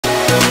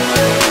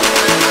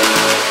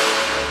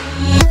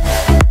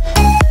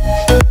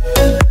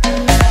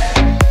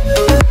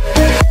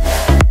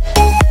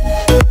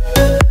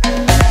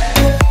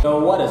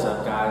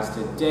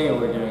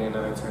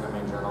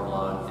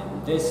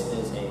and this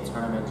is a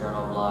tournament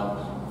journal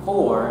vlog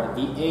for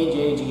the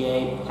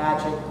AJGA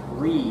Patrick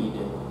Reed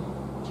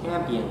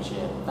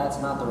Championship.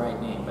 That's not the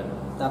right name, but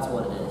that's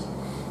what it is.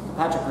 The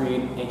Patrick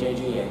Reed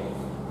AJGA.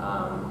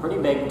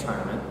 Pretty big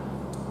tournament,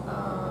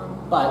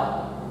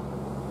 but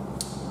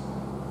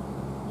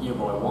your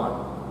boy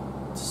won.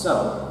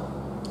 So,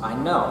 I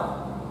know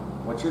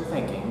what you're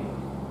thinking,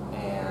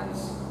 and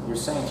you're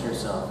saying to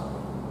yourself,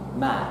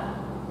 Matt,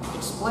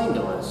 explain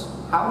to us,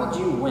 how did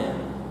you win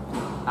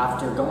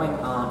after going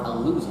on a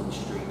losing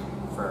streak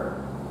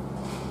for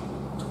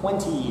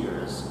 20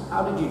 years?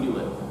 How did you do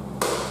it?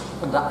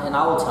 And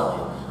I will tell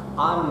you,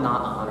 I'm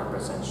not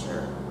 100%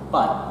 sure,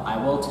 but I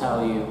will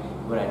tell you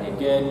what I did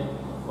good,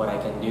 what I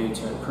can do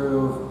to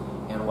improve,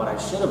 and what I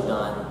should have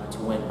done to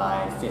win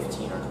by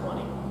 15 or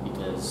 20,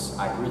 because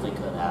I really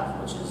could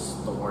have, which is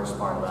the worst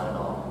part about it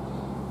all.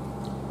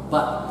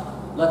 But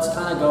let's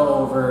kind of go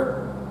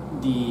over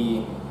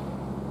the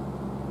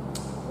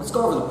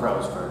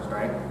pros first,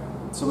 right?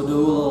 So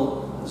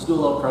let's do a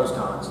little pros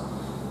cons.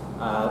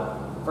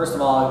 First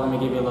of all, let me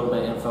give you a little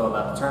bit of info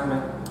about the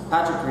tournament.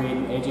 Patrick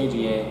Reed,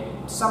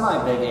 AJGA,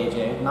 semi-big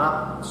AJ,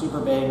 not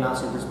super big, not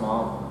super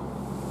small,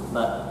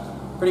 but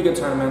pretty good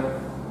tournament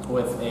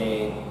with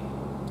a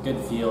good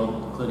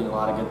field, including a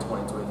lot of good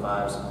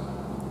 20-25s.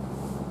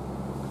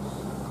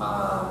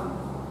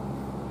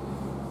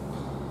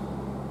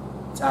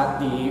 It's at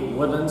the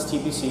Woodlands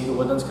TPC, the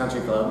Woodlands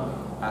Country Club,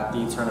 at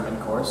the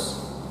tournament course,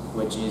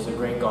 which is a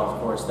great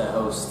golf course that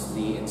hosts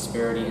the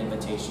Insperity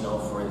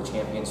Invitational for the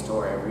Champions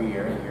Tour every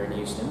year here in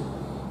Houston.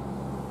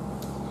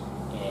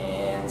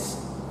 And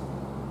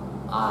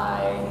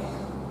I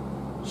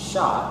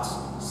shot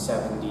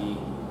 72,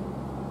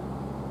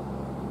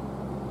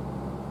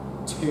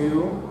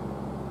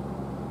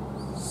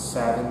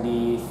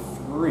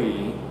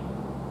 73,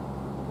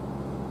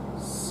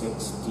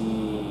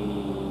 68.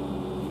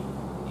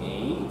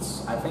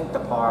 I think the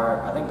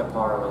par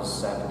was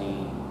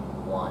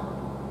 71.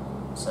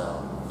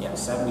 So, yeah,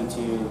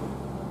 72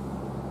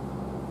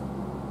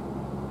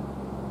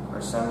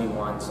 or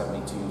 71,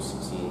 72,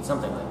 68,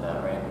 something like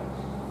that, right?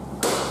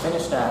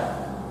 Finished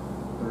at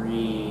 2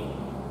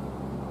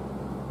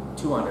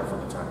 under for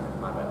the tournament,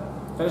 my bad.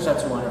 Finished at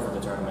 2 under for the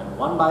tournament.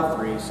 Won by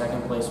 3,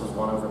 second place was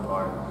 1 over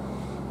par.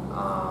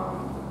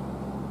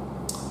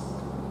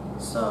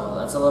 So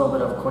that's a little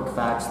bit of quick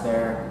facts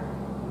there.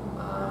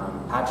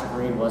 Patrick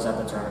Reed was at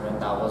the tournament,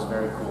 that was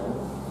very cool.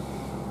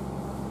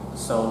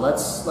 So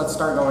let's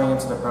start going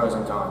into the pros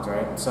and cons,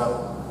 right?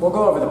 So we'll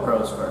go over the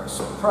pros first.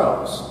 So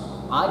pros,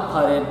 I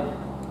putted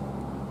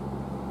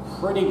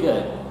pretty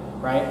good,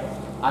 right?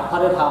 I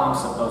putted how I'm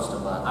supposed to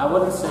putt. I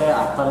wouldn't say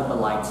I putted the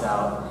lights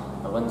out.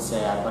 I wouldn't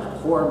say I putted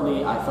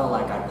horribly. I felt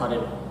like I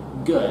putted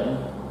good,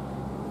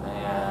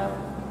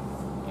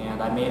 and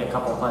I made a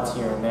couple putts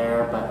here and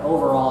there. But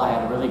overall, I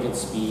had really good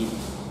speed,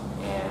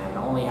 and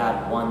only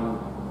had one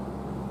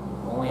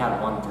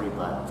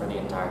 3-putt for the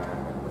entire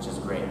tournament, which is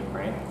great,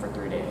 right? For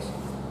 3 days.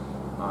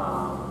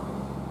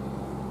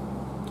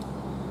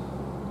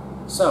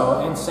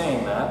 So, in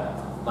saying that,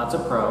 that's a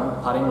pro.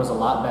 Putting was a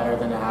lot better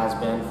than it has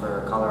been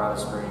for Colorado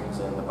Springs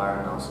and the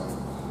Byron Nelson.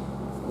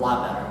 A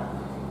lot better.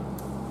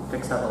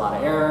 Fixed up a lot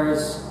of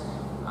errors.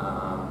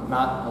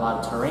 Not a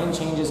lot of terrain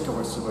changes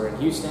because we're in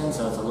Houston,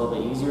 so it's a little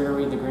bit easier to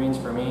read the greens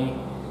for me.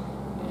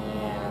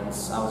 And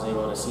I was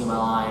able to see my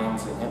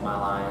lines and hit my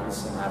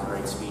lines and have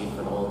great speed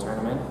for the whole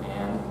tournament,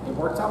 and it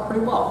worked out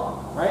pretty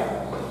well, right?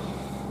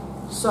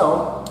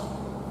 So,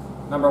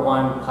 number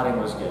 1, putting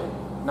was good.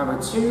 Number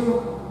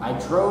 2, I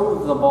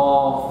drove the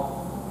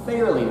ball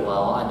fairly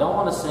well. I don't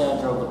want to say I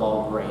drove the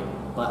ball great,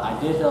 but I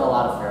did hit a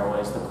lot of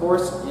fairways. The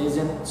course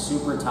isn't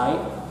super tight,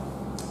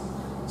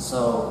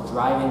 so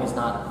driving is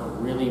not a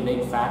really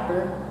big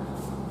factor,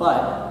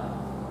 but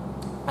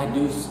I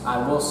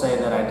will say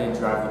that I did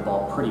drive the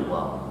ball pretty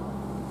well.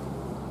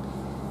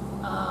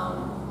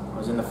 I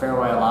was in the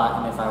fairway a lot,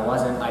 and if I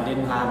wasn't, I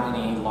didn't have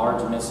any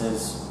large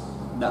misses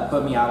that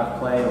put me out of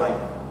play like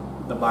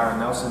the Byron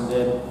Nelson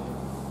did,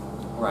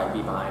 where I'd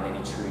be behind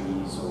any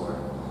trees or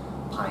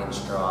pine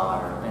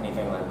straw or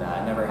anything like that.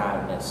 I never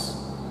had a miss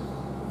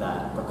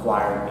that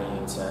required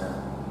me to,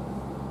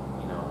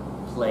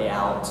 play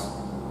out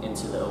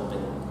into the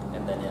open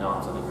and then hit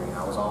onto the green.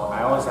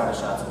 I always had a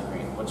shot to the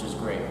green, which is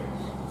great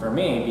for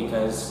me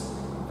because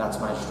that's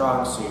my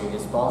strong suit,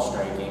 is ball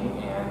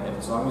striking, and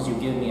as long as you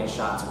give me a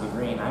shot to the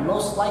green, I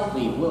most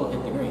likely will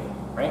hit the green,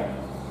 right?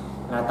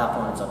 And at that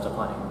point, it's up to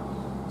putting.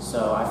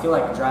 So I feel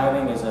like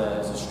driving is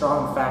a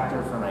strong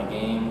factor for my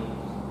game,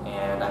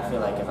 and I feel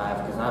like because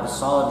I have a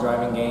solid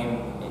driving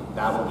game,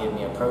 that will give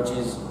me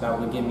approaches, that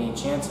will give me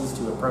chances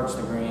to approach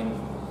the green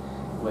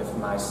with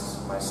my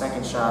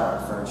second shot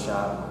or third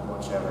shot,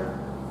 whichever.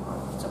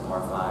 If it's a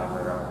par 5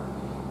 or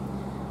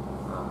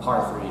a par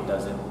 3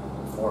 does it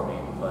for me,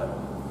 but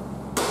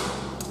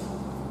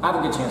I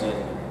have a good chance of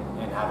hitting the green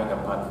and having a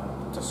putt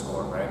to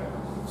score, right?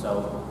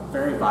 So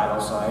very vital.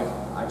 So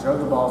I drove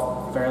the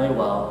ball fairly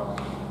well,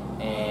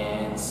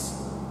 and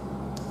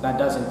that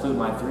does include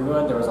my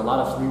 3-wood. There was a lot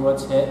of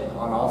 3-woods hit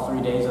on all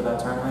 3 days of that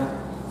tournament,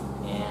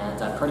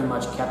 and I pretty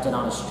much kept it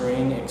on a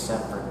string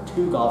except for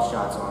 2 golf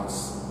shots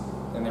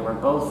and they were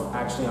both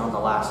actually on the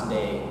last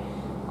day,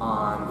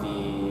 on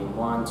the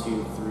 1,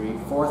 2, 3,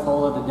 4th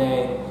hole of the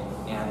day,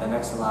 and the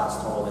next to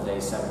last hole of the day,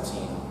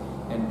 17.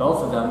 And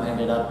both of them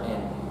ended up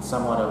in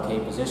somewhat okay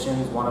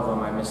positions. One of them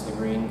I missed the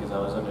green because I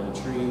was under the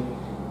tree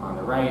on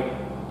the right,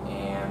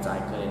 and I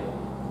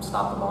couldn't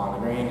stop the ball on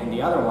the green. And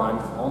the other one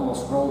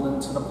almost rolled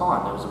into the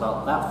pond. It was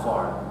about that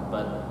far,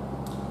 but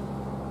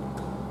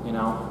you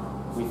know,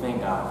 we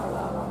thank God for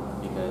that one,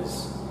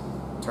 because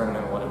the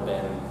tournament would have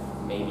been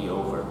maybe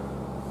over,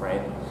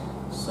 right?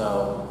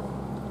 So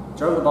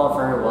drove the ball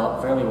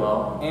fairly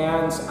well,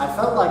 and I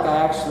felt like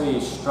I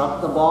actually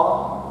struck the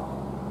ball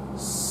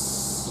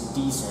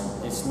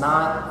decent. It's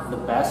not the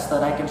best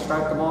that I can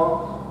strike the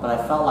ball, but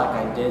I felt like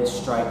I did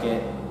strike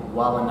it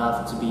well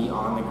enough to be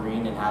on the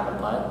green and have a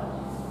putt.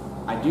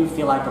 I do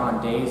feel like on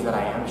days that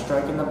I am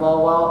striking the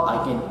ball well,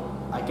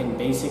 I can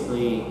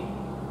basically,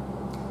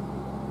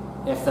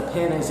 if the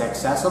pin is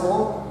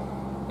accessible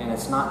and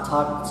it's not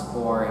tucked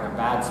or in a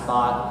bad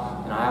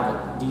spot, and I have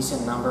a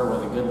decent number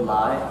with a good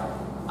lie,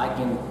 I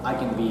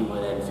can be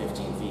within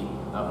 15 feet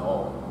of the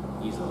hole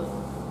easily.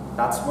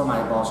 That's when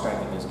my ball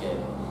striking is good.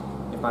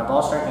 If my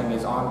ball striking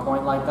is on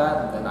point like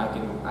that, then I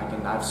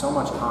have so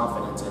much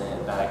confidence in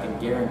it that I can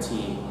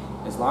guarantee,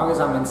 as long as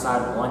I'm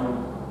inside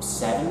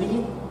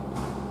 170,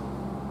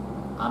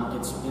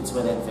 it's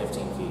within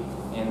 15 feet.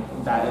 And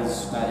that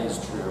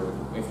is true.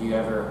 If you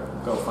ever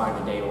go find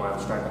a day where I'm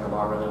striking the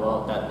ball really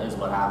well, that is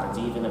what happens.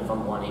 Even if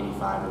I'm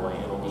 185 away,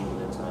 it'll be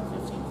within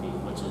 15 feet,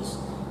 which is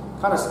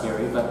kind of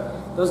scary,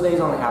 but those days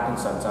only happen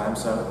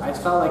sometimes. So I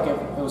felt like it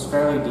was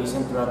fairly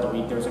decent throughout the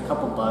week. There's a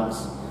couple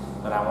bugs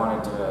that I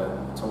wanted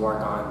to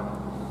work on,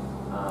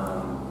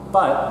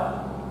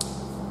 but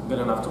good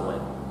enough to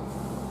win,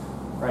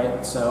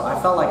 right? So I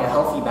felt like a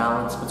healthy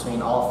balance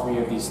between all 3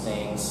 of these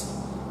things,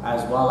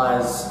 as well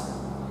as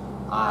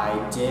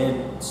I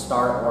did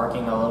start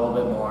working a little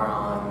bit more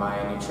on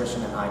my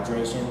nutrition and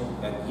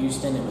hydration. At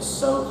Houston, it was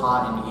so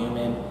hot and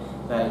humid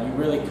that you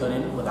really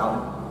couldn't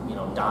without,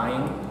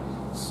 dying.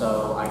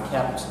 So I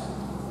kept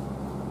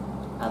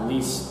at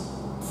least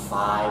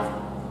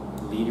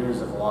 5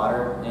 liters of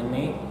water in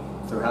me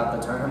throughout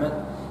the tournament,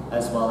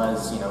 as well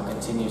as,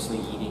 continuously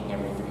eating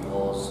every 3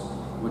 holes,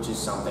 which is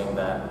something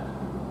that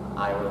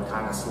I would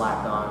kind of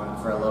slacked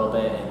on for a little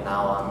bit, and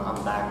now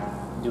I'm back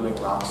doing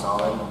rock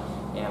solid.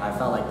 And I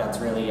felt like that's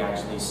really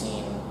actually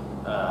seen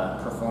a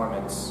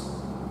performance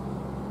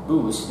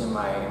boost in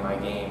my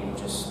game,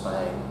 just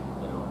by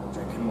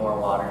drinking more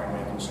water and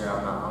making sure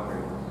I'm not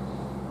hungry,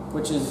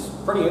 which is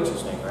pretty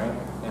interesting, right?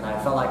 And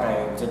I felt like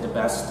I did the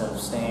best of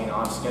staying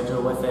on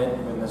schedule with it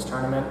in this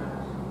tournament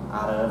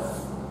out of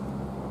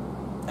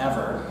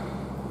every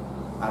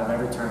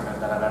tournament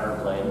that I've ever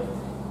played,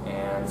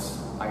 and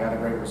I got a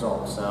great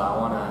result. So I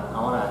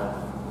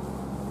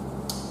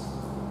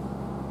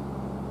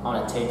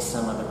want to take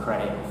some of the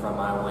credit from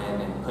my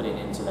win and put it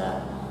into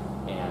that,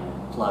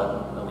 and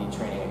plug Elite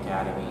Training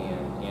Academy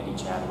and Andy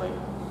Chadwick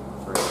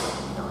for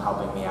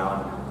helping me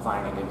out and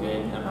finding a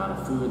good amount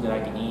of food that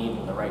I can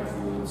eat, the right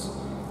foods,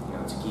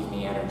 to keep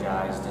me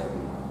energized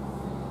and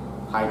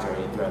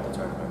hydrated throughout the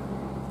tournament.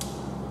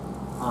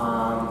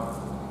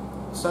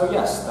 So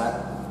yes,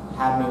 that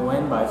had me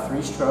win by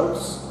 3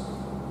 strokes.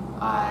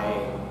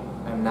 I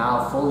am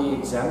now fully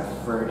exempt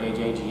for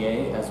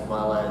AJGA, as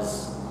well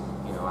as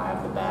I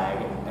have the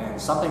bag. And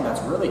something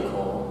that's really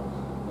cool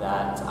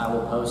that I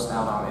will post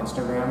out on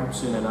Instagram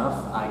soon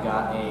enough, I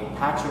got a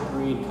Patrick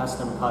Reed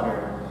custom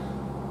putter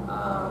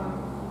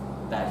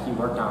that he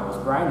worked on with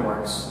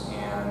Grindworks,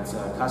 and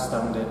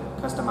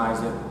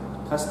customized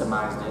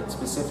it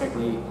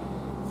specifically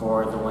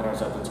for the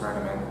winners of the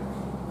tournament.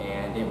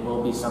 And it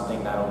will be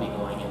something that will be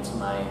going into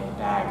my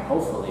bag,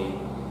 hopefully,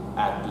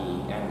 at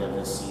the end of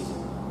this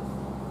season.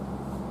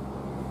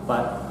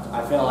 But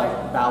I feel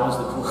like that was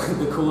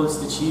the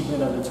coolest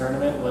achievement of the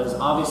tournament, was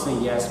obviously,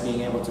 yes,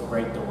 being able to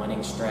break the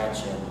winning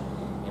stretch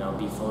and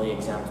be fully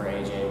exempt for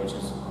AJ, which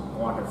is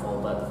wonderful.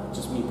 But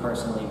just me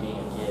personally, being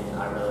a kid,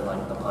 I really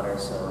like the putter,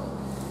 so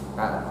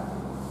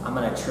I'm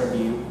going to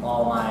attribute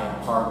all my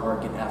hard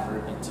work and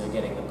effort into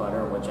getting the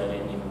putter, which I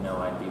didn't even know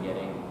I'd be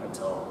getting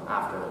until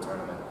after the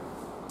tournament.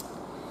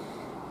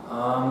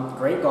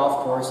 Great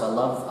golf course. I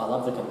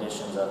love the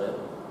conditions of it.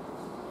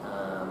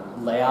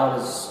 Layout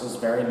is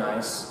very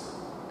nice.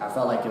 I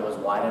felt like it was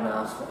wide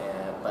enough,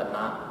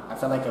 I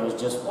felt like it was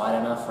just wide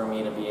enough for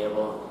me to be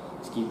able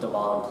to keep the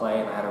ball in play,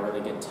 and I had a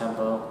really good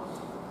tempo.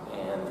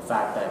 And the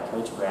fact that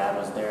Coach Brad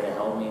was there to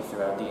help me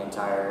throughout the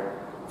entire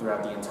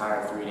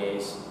 3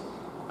 days,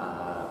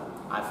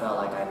 I felt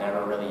like I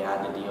never really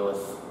had to deal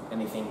with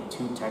anything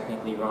too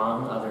technically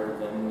wrong, other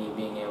than me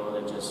being able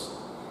to just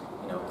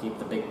keep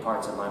the big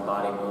parts of my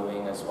body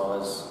moving, as well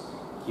as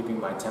keeping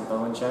my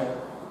tempo in check.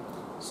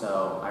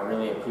 So I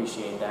really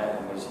appreciate that,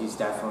 and he's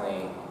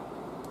definitely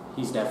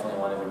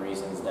one of the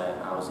reasons that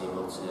I was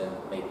able to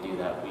make do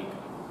that week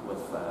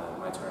with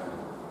my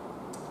tournament.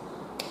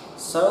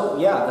 So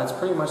yeah, that's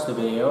pretty much the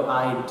video.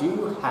 I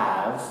do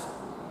have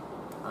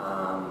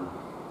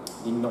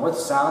the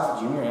North-South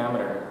Junior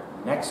Amateur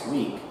next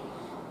week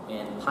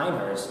in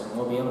Pinehurst, and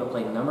we'll be able to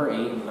play number 8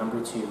 and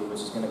number 2,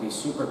 which is going to be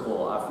super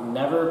cool. I've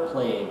never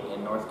played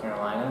in North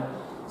Carolina,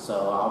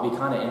 so I'll be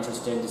kind of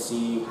interested to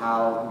see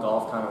how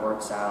golf kind of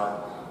works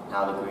out,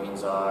 how the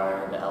greens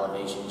are, the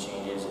elevation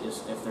changes,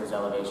 if there's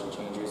elevation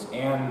changes,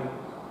 and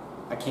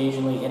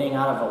occasionally hitting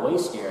out of a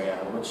waste area,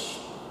 which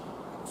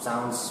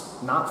sounds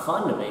not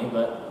fun to me,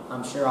 but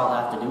I'm sure I'll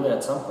have to do it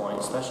at some point,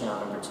 especially on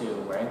number 2,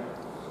 right?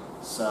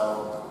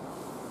 So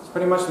that's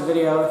pretty much the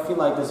video. If you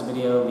like this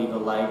video, leave a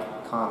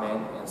like,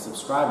 comment, and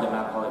subscribe to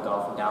Matt Pauly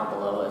Golf down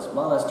below, as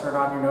well as turn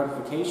on your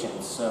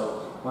notifications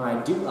so when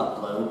I do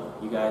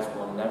upload, you guys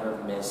will never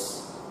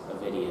miss a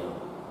video.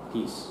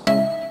 Peace.